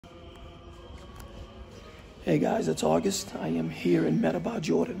Hey guys, it's August. I am here in Medaba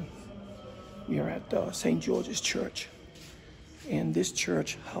Jordan. We are at St. George's Church. And this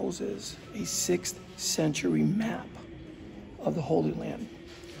church houses a 6th century map of the Holy Land.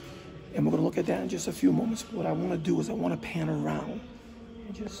 And we're going to look at that in just a few moments. What I want to do is I want to pan around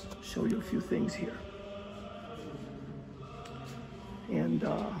and just show you a few things here. And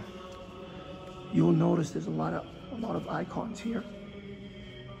you'll notice there's a lot of icons here.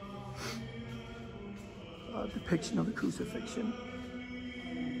 Depiction of the crucifixion,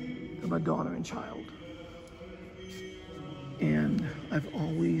 the Madonna and Child. And I've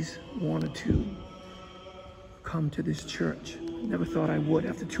always wanted to come to this church. Never thought I would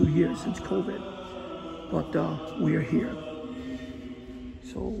after 2 years since COVID, but we are here.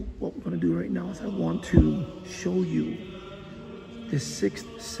 So what we're going to do right now is I want to show you the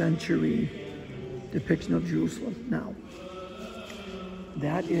 6th century depiction of Jerusalem. Now,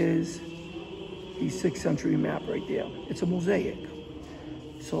 that is the 6th century map right there. It's a mosaic.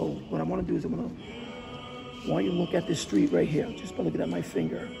 So what I want to do is I want you to look at this street right here, just by looking at my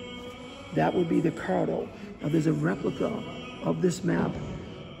finger. That would be the Cardo. Now there's a replica of this map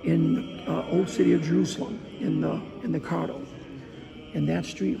in the old city of Jerusalem, in the Cardo. And that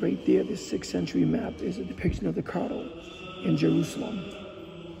street right there, this 6th century map, is a depiction of the Cardo in Jerusalem.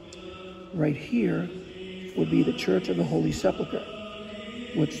 Right here would be the Church of the Holy Sepulchre,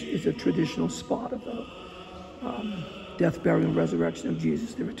 which is a traditional spot of the death, burial, and resurrection of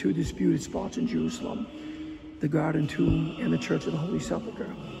Jesus. There are two disputed spots in Jerusalem: the Garden Tomb and the Church of the Holy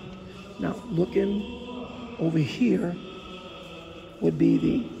Sepulchre. Now, looking over here would be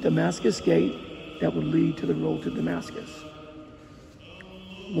the Damascus Gate that would lead to the road to Damascus.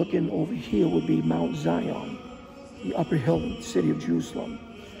 Looking over here would be Mount Zion, the upper hill of the city of Jerusalem.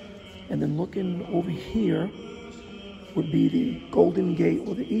 And then looking over here would be the Golden Gate,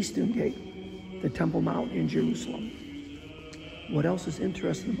 or the Eastern Gate, the Temple Mount in Jerusalem. What else is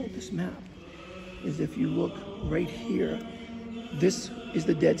interesting about this map is if you look right here, this is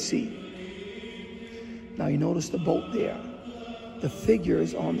the Dead Sea. Now you notice the boat there. The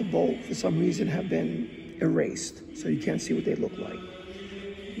figures on the boat, for some reason, have been erased, so you can't see what they look like.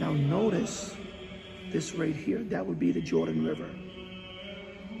 Now notice this right here, that would be the Jordan River.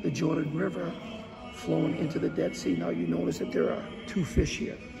 The Jordan River flowing into the Dead Sea. Now you notice that there are two fish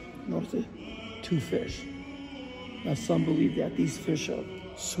here. Notice the two fish. Now some believe that these fish are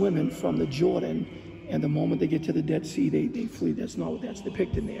swimming from the Jordan, and the moment they get to the Dead Sea, they flee. That's not what that's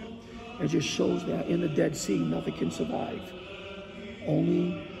depicted there. It just shows that in the Dead Sea, nothing can survive.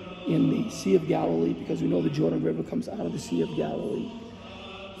 Only in the Sea of Galilee, because we know the Jordan River comes out of the Sea of Galilee,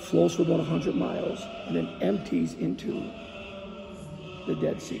 flows for about 100 miles, and then empties into the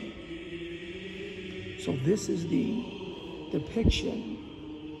Dead Sea. So this is the depiction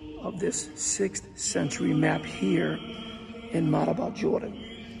of this 6th century map here in Medaba Jordan.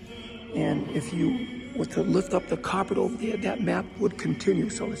 And if you were to lift up the carpet over there, that map would continue.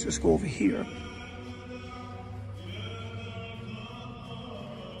 So let's just go over here.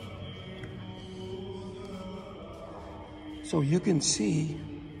 So you can see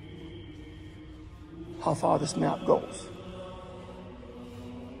how far this map goes.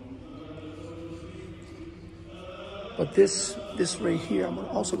 But this right here, I'm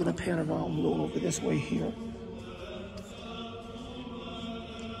also going to pan around and go over this way here,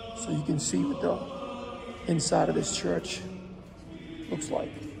 so you can see what the inside of this church looks like.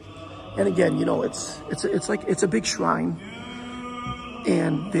 And again, you know, it's a big shrine,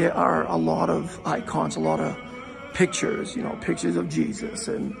 and there are a lot of icons, a lot of pictures, you know, pictures of Jesus,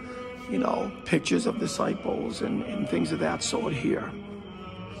 and you know, pictures of disciples and things of that sort here.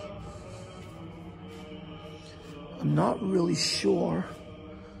 I'm not really sure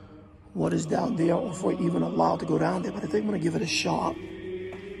what is down there, or if we're even allowed to go down there, but I think I'm going to give it a shot.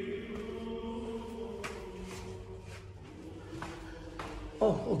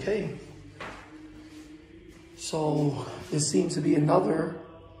 Oh, okay. So there seems to be another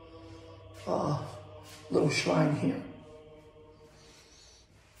little shrine here.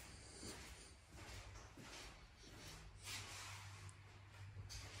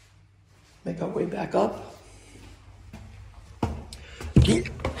 Make our way back up.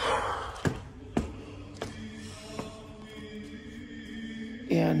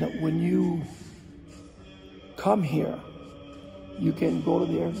 And when you come here, you can go to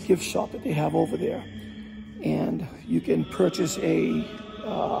their gift shop that they have over there, and you can purchase a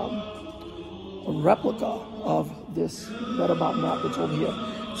replica of this Medaba Map that's over here.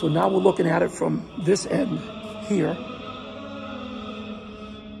 So now we're looking at it from this end here.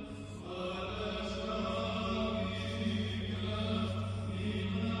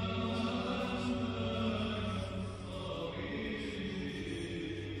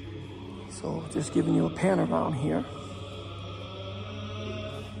 So just giving you a pan around here.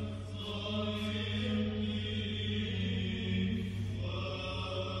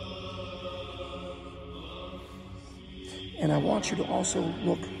 And I want you to also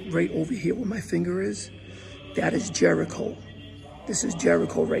look right over here where my finger is. That is Jericho. This is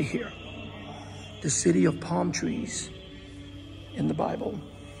Jericho right here. The city of palm trees in the Bible.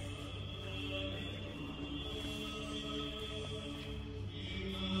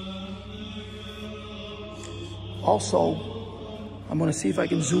 Also, I'm gonna see if I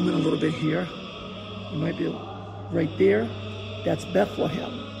can zoom in a little bit here. You might be right there. That's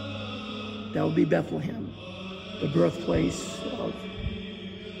Bethlehem. That would be Bethlehem, the birthplace of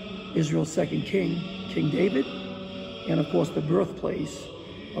Israel's second king, King David, and of course the birthplace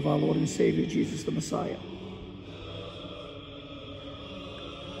of our Lord and Savior, Jesus the Messiah.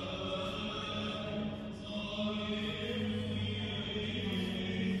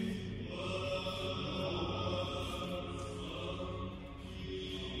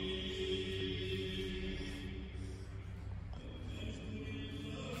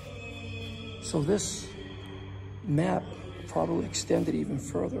 So this map probably extended even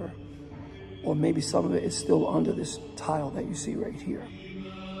further, or maybe some of it is still under this tile that you see right here.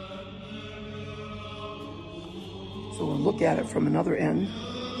 So we'll look at it from another end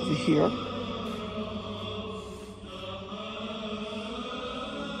over here.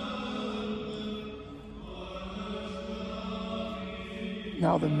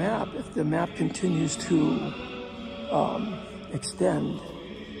 Now the map, if the map continues to extend,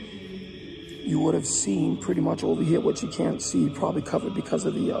 you would have seen pretty much over here, what you can't see, probably covered because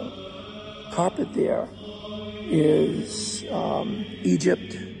of the carpet there, is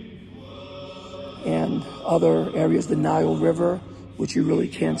Egypt and other areas, the Nile River, which you really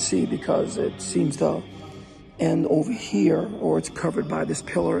can't see because it seems to end over here, or it's covered by this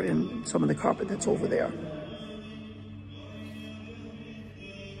pillar and some of the carpet that's over there.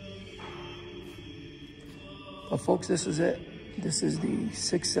 But folks, this is it. This is the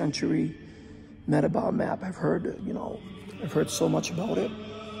 6th century Medaba Map. I've heard so much about it.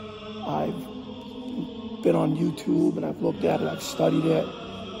 I've been on YouTube and I've looked at it, I've studied it,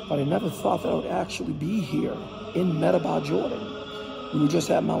 but I never thought that I would actually be here in Medaba Jordan. We were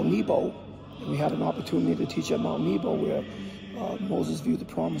just at Mount Nebo, and we had an opportunity to teach at Mount Nebo where Moses viewed the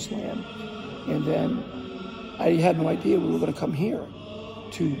Promised Land. And then I had no idea we were going to come here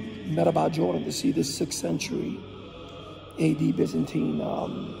to Medaba Jordan to see this 6th century AD Byzantine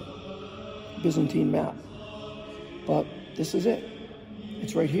map. But this is it.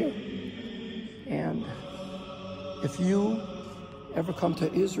 It's right here. And if you ever come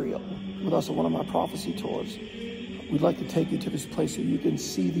to Israel with us on one of my prophecy tours, we'd like to take you to this place so you can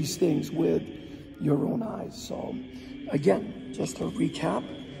see these things with your own eyes. So again, just to recap,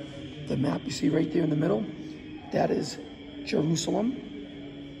 the map you see right there in the middle, that is Jerusalem.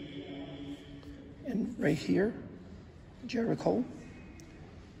 And right here, Jericho,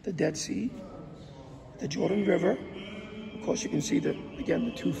 the Dead Sea, the Jordan River. Of course, you can see the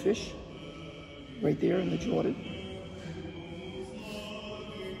 2 fish right there in the Jordan.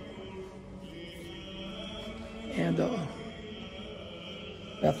 And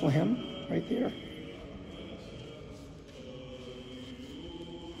Bethlehem right there.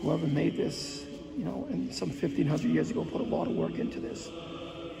 Whoever made this, in some 1,500 years ago, put a lot of work into this.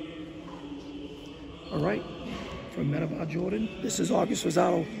 All right, from Medaba Jordan, this is August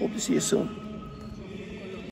Rosado. Hope to see you soon.